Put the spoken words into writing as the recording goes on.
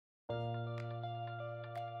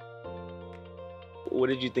what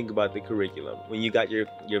did you think about the curriculum when you got your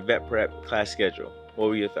vet prep class schedule? What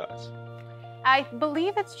were your thoughts? I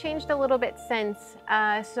believe it's changed a little bit since.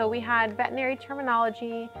 So we had veterinary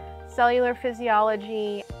terminology, cellular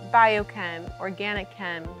physiology, biochem, organic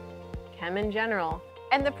chem, chem in general.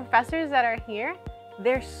 And the professors that are here,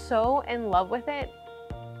 they're so in love with it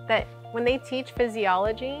that when they teach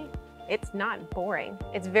physiology, it's not boring.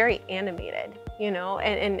 It's very animated, you know,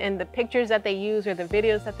 and the pictures that they use or the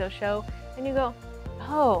videos that they'll show, and you go,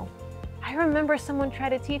 oh, I remember someone tried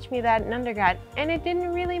to teach me that in undergrad, and it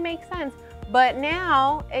didn't really make sense. But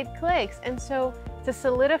now it clicks. And so to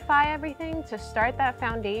solidify everything, to start that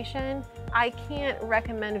foundation, I can't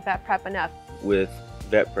recommend vet prep enough. With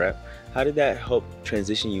vet prep, how did that help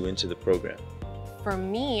transition you into the program? For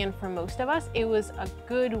me and for most of us, it was a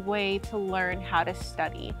good way to learn how to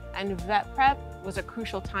study. And vet prep was a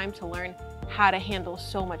crucial time to learn how to handle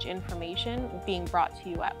so much information being brought to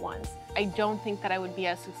you at once. I don't think that I would be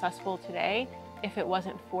as successful today if it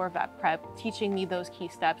wasn't for vet prep teaching me those key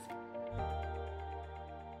steps.